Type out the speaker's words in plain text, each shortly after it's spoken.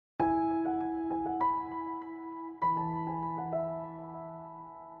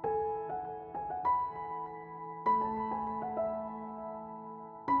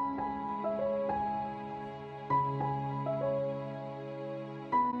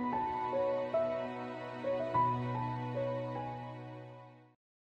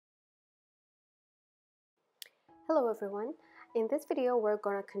Hello everyone. In this video we're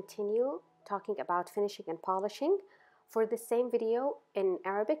going to continue talking about finishing and polishing. For the same video in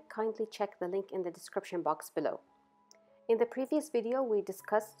Arabic, kindly check the link in the description box below. In the previous video we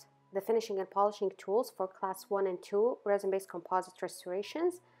discussed the finishing and polishing tools for class 1 and 2 resin-based composite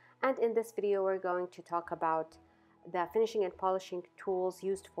restorations, and in this video we're going to talk about the finishing and polishing tools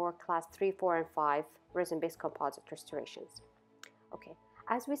used for class 3, 4 and 5 resin-based composite restorations. Okay,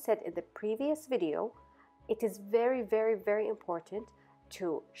 as we said in the previous video, it is very important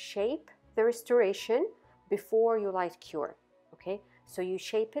to shape the restoration before you light cure. Okay, so you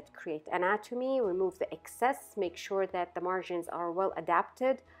shape it, create anatomy, remove the excess, make sure that the margins are well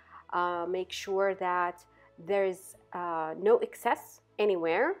adapted, make sure that there is no excess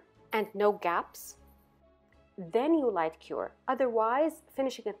anywhere and no gaps. Then you light cure. Otherwise,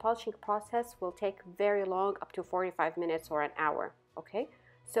 finishing and polishing process will take very long, up to 45 minutes or an hour. Okay,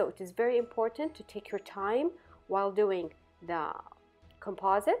 so it is very important to take your time while doing the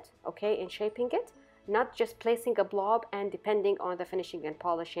composite, okay, in shaping it, not just placing a blob and depending on the finishing and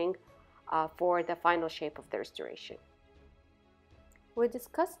polishing for the final shape of the restoration. We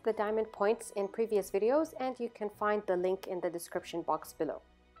discussed the diamond points in previous videos, and you can find the link in the description box below.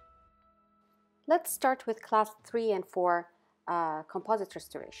 Let's start with class 3 and 4 composite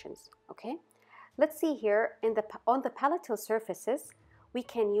restorations. Okay, let's see here on the palatal surfaces we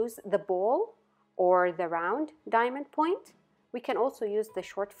can use the ball or the round diamond point. We can also use the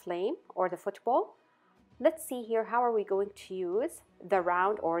short flame or the football. Let's see here, how are we going to use the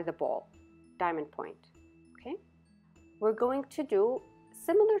round or the ball diamond point? Okay, we're going to do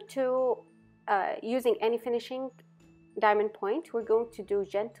similar to using any finishing diamond point. We're going to do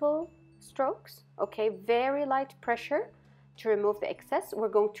gentle strokes, okay, very light pressure to remove the excess. We're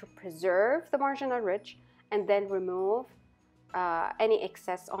going to preserve the marginal ridge and then remove any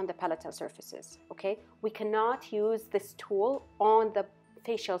excess on the palatal surfaces. Okay, we cannot use this tool on the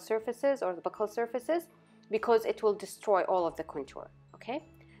facial surfaces or the buccal surfaces because it will destroy all of the contour. Okay,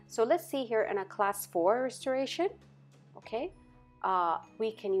 so let's see here in a class 4 restoration. Okay,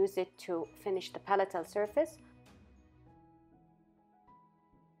 we can use it to finish the palatal surface.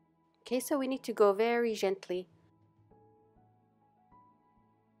 Okay, so we need to go very gently.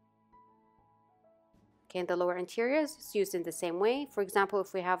 Okay, in the lower anteriors, it's used in the same way. For example,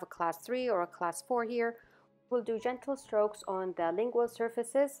 if we have a class 3 or a class 4 here, we'll do gentle strokes on the lingual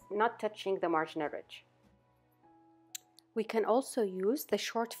surfaces, not touching the marginal ridge. We can also use the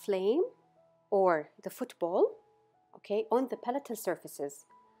short flame or the football, okay, on the palatal surfaces,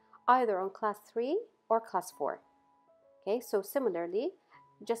 either on class 3 or class 4. Okay, so similarly,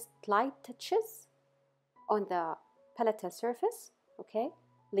 just light touches on the palatal surface, okay,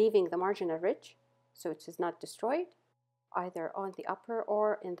 leaving the marginal ridge so it is not destroyed, either on the upper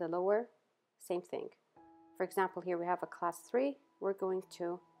or in the lower, same thing. For example, here we have a class 3. We're going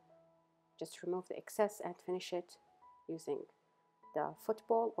to just remove the excess and finish it using the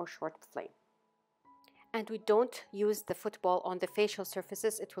football or short flame. And we don't use the football on the facial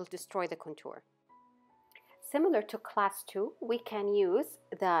surfaces, it will destroy the contour. Similar to class 2, we can use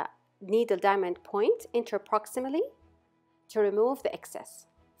the needle diamond point interproximally to remove the excess.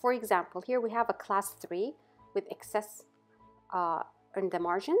 For example, here we have a class 3 with excess in the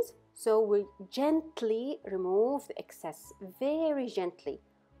margins, so we gently remove the excess, very gently.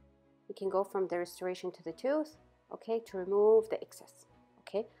 We can go from the restoration to the tooth, okay, to remove the excess,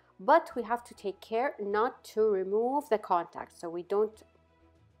 okay, but we have to take care not to remove the contact, so we don't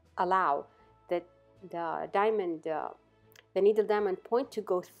allow the needle diamond point to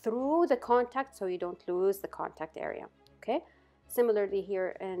go through the contact, so you don't lose the contact area. Okay, similarly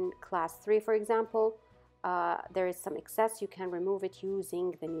here in class 3, for example, there is some excess. You can remove it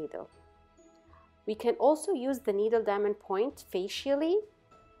using the needle. We can also use the needle diamond point facially,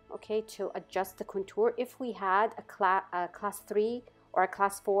 okay, to adjust the contour if we had a class 3 or a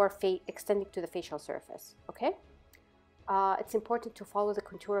class 4 extending to the facial surface. Okay, it's important to follow the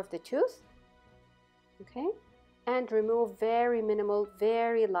contour of the tooth, okay, and remove very minimal,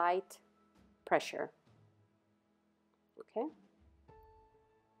 very light pressure. Okay,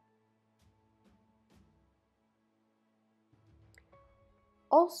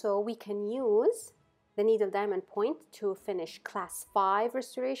 also we can use the needle diamond point to finish class 5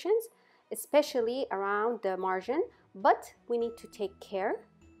 restorations, especially around the margin, but we need to take care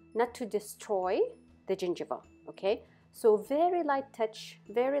not to destroy the gingiva. Okay, so very light touch,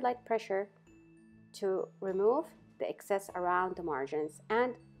 very light pressure to remove the excess around the margins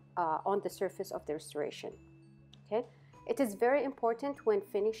and on the surface of the restoration. Okay, it is very important when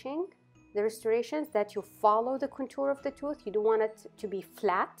finishing the restorations that you follow the contour of the tooth. You don't want it to be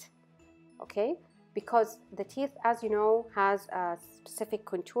flat, okay, because the teeth, as you know, has a specific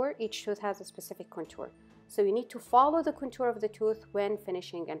contour. Each tooth has a specific contour. So you need to follow the contour of the tooth when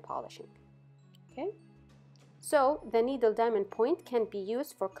finishing and polishing. Okay? So the needle diamond point can be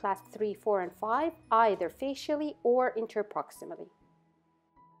used for class 3, 4, and 5, either facially or interproximally.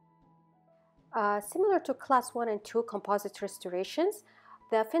 Similar to class 1 and 2 composite restorations,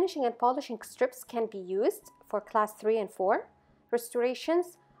 the finishing and polishing strips can be used for class 3 and 4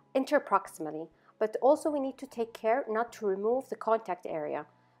 restorations interproximally, but also we need to take care not to remove the contact area.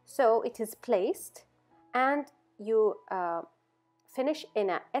 So it is placed and you finish in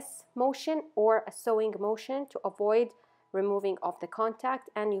a S motion or a sewing motion to avoid removing of the contact,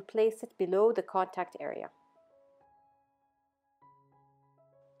 and you place it below the contact area.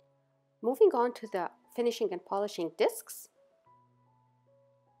 Moving on to the finishing and polishing discs,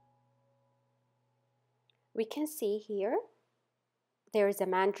 we can see here there is a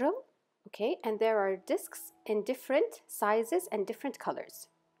mandrel, okay, and there are discs in different sizes and different colors,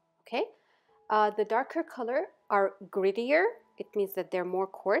 okay. The darker color are grittier, it means that they're more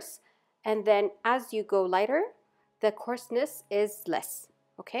coarse, and then as you go lighter, the coarseness is less,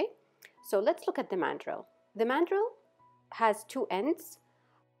 okay. So let's look at the mandrel. The mandrel has two ends.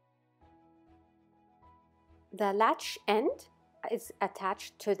 The latch end is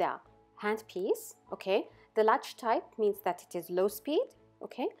attached to the handpiece, okay. The latch type means that it is low speed,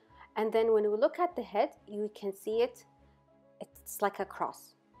 okay. And then when we look at the head, you can see it's like a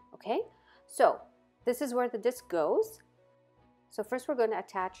cross, okay. So this is where the disc goes. So first we're going to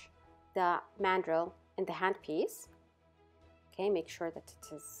attach the mandrel in the handpiece, okay. Make sure that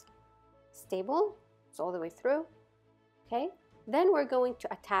it is stable, it's all the way through, okay. Then we're going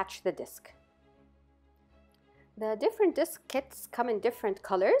to attach the disc. The different disc kits come in different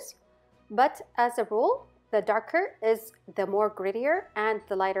colors, but as a rule, the darker is the more grittier and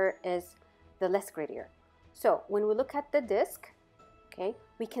the lighter is the less grittier. So when we look at the disc, okay,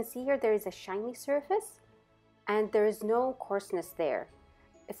 we can see here there is a shiny surface and there is no coarseness there.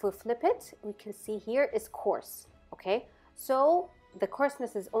 If we flip it, we can see here is coarse, okay. So the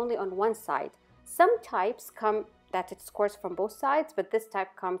coarseness is only on one side. Some types come that it's coarse from both sides, but this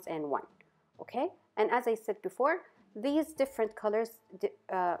type comes in one, okay. And as I said before, these different colors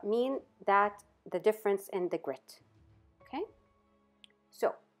mean that the difference in the grit, okay.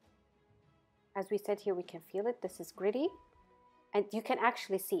 So as we said here, we can feel it. This is gritty and you can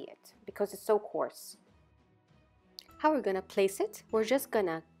actually see it because it's so coarse. How we're gonna place it? We're just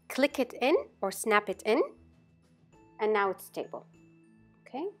gonna click it in or snap it in, and now it's stable,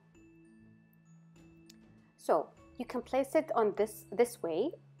 okay. So you can place it on this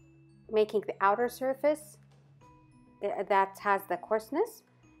way, making the outer surface that has the coarseness.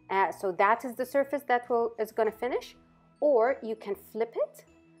 So that is the surface that is going to finish, or you can flip it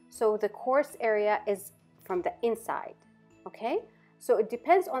so the coarse area is from the inside, okay. So it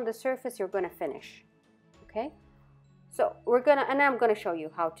depends on the surface you're going to finish, okay. So I'm going to show you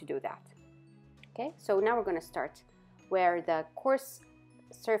how to do that, okay. So now we're going to start where the coarse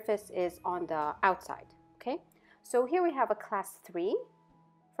surface is on the outside, okay. So here we have a class 3.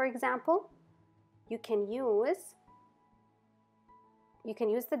 For example, you can use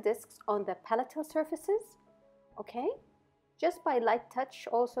the discs on the palatal surfaces, okay, just by light touch,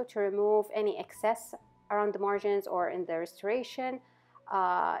 also to remove any excess around the margins or in the restoration,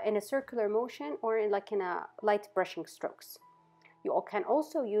 in a circular motion or in a light brushing strokes. You can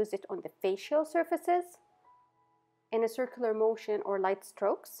also use it on the facial surfaces in a circular motion or light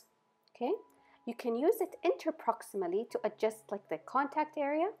strokes, okay. You can use it interproximally to adjust like the contact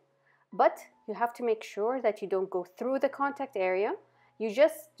area, but you have to make sure that you don't go through the contact area. You're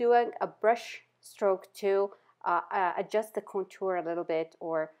just doing a brush stroke to adjust the contour a little bit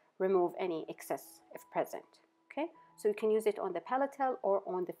or remove any excess if present, okay. So you can use it on the palatal or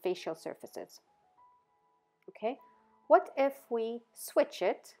on the facial surfaces, okay. What if we switch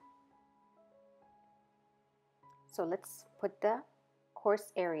it? So let's put the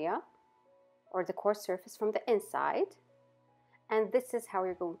coarse area or the coarse surface from the inside, and this is how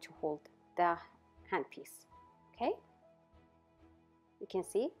you're going to hold the handpiece, okay. You can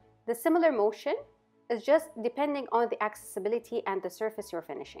see the similar motion is just depending on the accessibility and the surface you're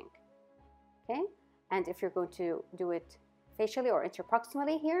finishing, okay. And if you're going to do it facially or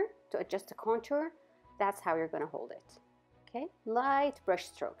interproximally here to adjust the contour, that's how you're going to hold it, okay. Light brush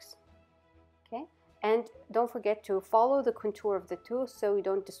strokes, okay. And don't forget to follow the contour of the tooth so you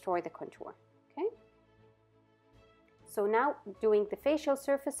don't destroy the contour, okay. So now doing the facial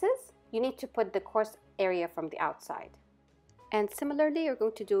surfaces, you need to put the coarse area from the outside. And similarly, you're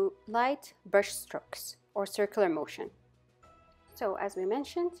going to do light brush strokes or circular motion. So as we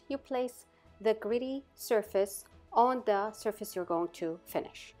mentioned, you place the gritty surface on the surface you're going to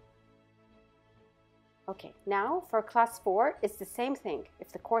finish. Okay, now for class 4, it's the same thing.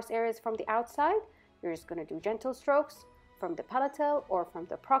 If the coarse area is from the outside, you're just going to do gentle strokes from the palatal or from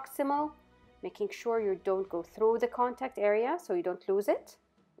the proximal, making sure you don't go through the contact area so you don't lose it.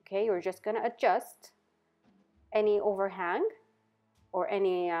 Okay, you're just going to adjust any overhang or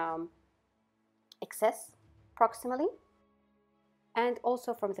any excess proximally. And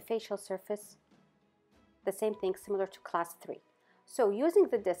also from the facial surface, the same thing, similar to class 3. So using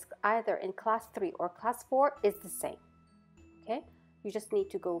the disc either in class 3 or class 4 is the same. Okay, you just need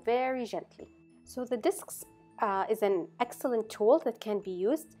to go very gently. So the discs is an excellent tool that can be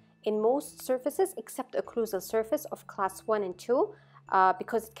used in most surfaces except the occlusal surface of class 1 and 2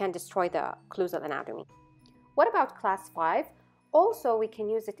 because it can destroy the occlusal anatomy. What about class 5? Also, we can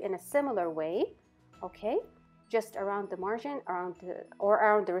use it in a similar way, okay, just around the margin,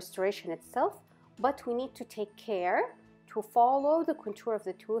 around the restoration itself, but we need to take care to follow the contour of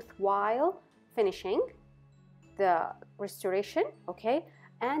the tooth while finishing the restoration, okay,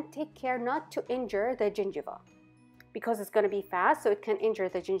 and take care not to injure the gingiva because it's going to be fast, so it can injure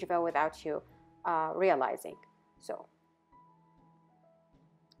the gingiva without you realizing. So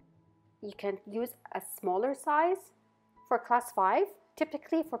you can use a smaller size for class 5.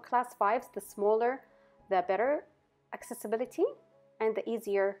 Typically for class 5s, the smaller the better accessibility and the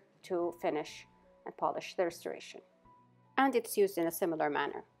easier to finish and polish the restoration. And it's used in a similar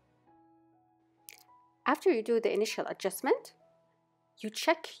manner. After you do the initial adjustment, you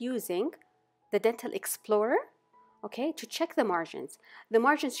check using the Dental Explorer, okay, to check the margins. The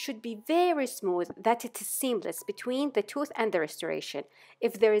margins should be very smooth, that it is seamless between the tooth and the restoration.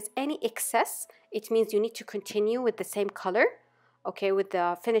 If there is any excess, it means you need to continue with the same color, okay, with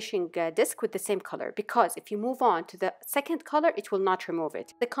the finishing disc with the same color, because if you move on to the second color, it will not remove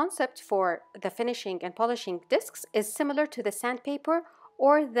it. The concept for the finishing and polishing discs is similar to the sandpaper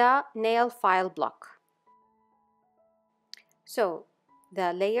or the nail file block. So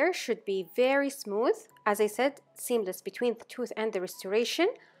the layer should be very smooth, as I said, seamless between the tooth and the restoration,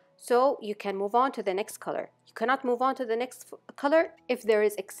 so you can move on to the next color. You cannot move on to the next color if there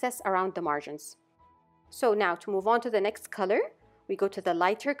is excess around the margins. So now to move on to the next color, we go to the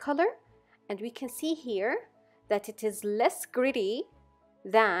lighter color, and we can see here that it is less gritty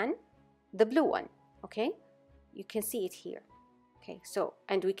than the blue one, okay? You can see it here, okay? So,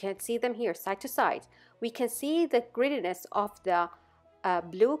 and we can see them here side to side. We can see the grittiness of the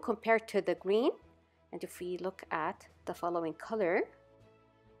blue compared to the green, and if we look at the following color,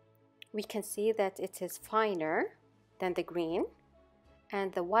 we can see that it is finer than the green,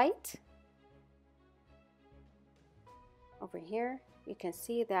 and the white over here, you can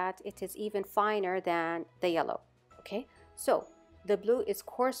see that it is even finer than the yellow, okay? So the blue is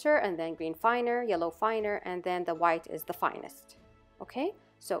coarser, and then green finer, yellow finer, and then the white is the finest, okay?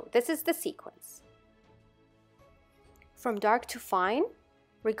 So this is the sequence. From dark to fine,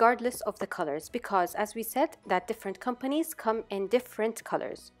 regardless of the colors, because as we said, that different companies come in different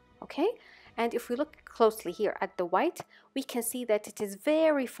colors, okay? And if we look closely here at the white, we can see that it is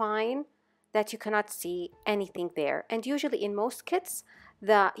very fine, that you cannot see anything there. And usually in most kits,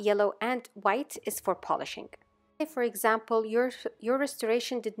 the yellow and white is for polishing. For example, your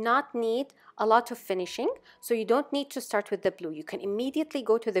restoration did not need a lot of finishing, so you don't need to start with the blue. You can immediately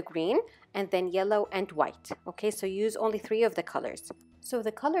go to the green and then yellow and white, okay? So use only 3 of the colors. So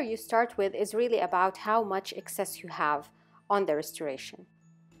the color you start with is really about how much excess you have on the restoration.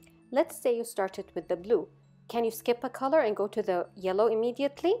 Let's say you started with the blue. Can you skip a color and go to the yellow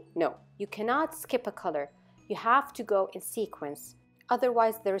immediately? No, you cannot skip a color. You have to go in sequence.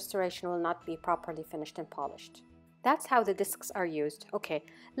 Otherwise, the restoration will not be properly finished and polished. That's how the discs are used. Okay,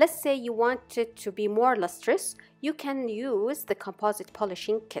 let's say you want it to be more lustrous. You can use the composite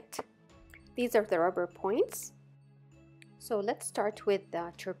polishing kit. These are the rubber points. So let's start with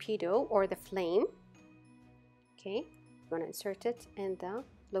the torpedo or the flame. Okay, I'm going to insert it in the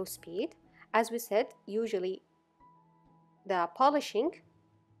low speed. As we said, usually the polishing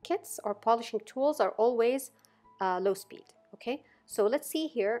kits or polishing tools are always low speed, okay? So let's see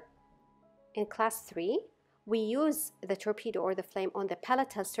here in class 3, we use the torpedo or the flame on the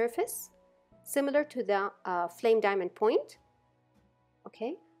palatal surface, similar to the flame diamond point,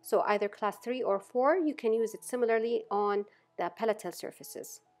 okay? So either class 3 or 4, you can use it similarly on the palatal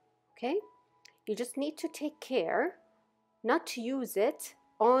surfaces, okay? You just need to take care not to use it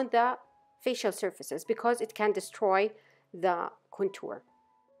on the facial surfaces because it can destroy the contour.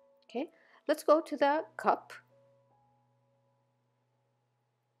 Okay, let's go to the cup.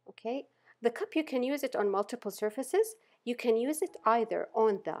 Okay, the cup, you can use it on multiple surfaces. You can use it either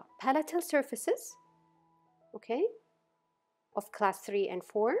on the palatal surfaces, okay, of class 3 and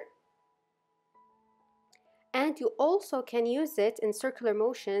 4, and you also can use it in circular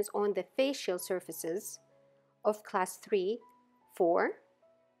motions on the facial surfaces of class 3, 4,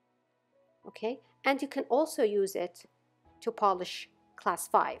 okay, and you can also use it to polish class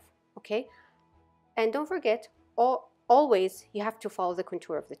 5, okay, and don't forget, always you have to follow the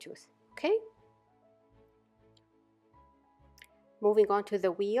contour of the tooth, okay. Moving on to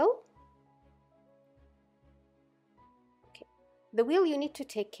the wheel. Okay. The wheel, you need to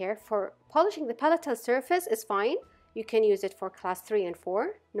take care. For polishing the palatal surface is fine. You can use it for class 3 and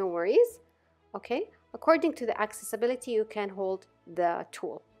 4, no worries. Okay. According to the accessibility, you can hold the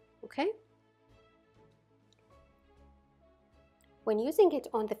tool. Okay. When using it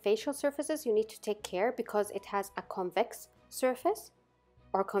on the facial surfaces, you need to take care because it has a convex surface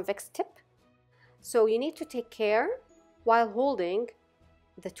or convex tip. So you need to take care while holding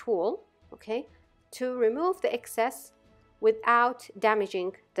the tool, okay, to remove the excess without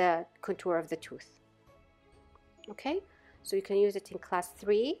damaging the contour of the tooth. Okay, so you can use it in class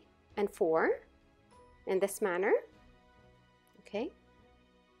 3 and 4 in this manner. Okay,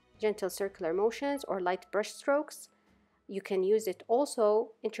 gentle circular motions or light brush strokes. You can use it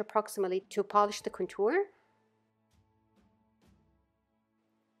also interproximally to polish the contour.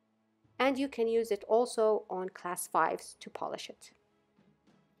 And you can use it also on class 5s to polish it.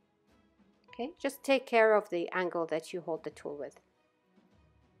 Okay, just take care of the angle that you hold the tool with.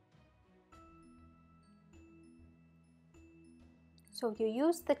 So you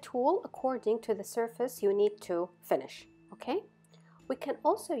use the tool according to the surface you need to finish, okay? We can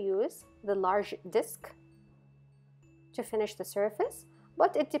also use the large disc to finish the surface,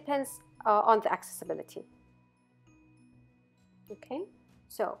 but it depends on the accessibility. Okay,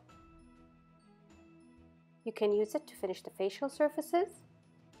 so you can use it to finish the facial surfaces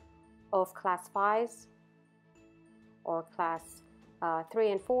of class 5s or class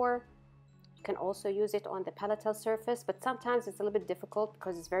 3 and 4. You can also use it on the palatal surface, but sometimes it's a little bit difficult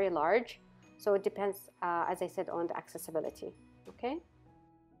because it's very large. So it depends, as I said, on the accessibility. Okay.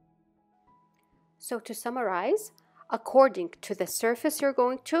 So to summarize, according to the surface you're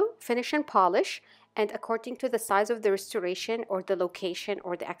going to finish and polish, and according to the size of the restoration or the location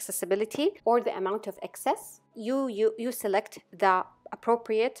or the accessibility or the amount of excess, you select the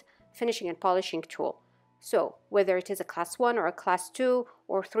appropriate finishing and polishing tool. So whether it is a class 1 or a class 2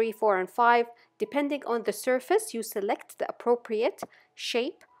 or 3, 4, and 5, depending on the surface, you select the appropriate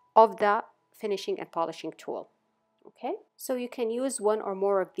shape of the finishing and polishing tool. Okay, so you can use one or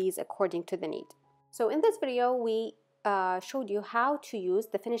more of these according to the need. So in this video, we showed you how to use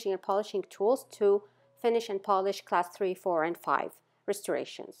the finishing and polishing tools to finish and polish class 3, 4, and 5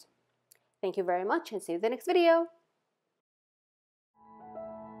 restorations. Thank you very much and see you in the next video.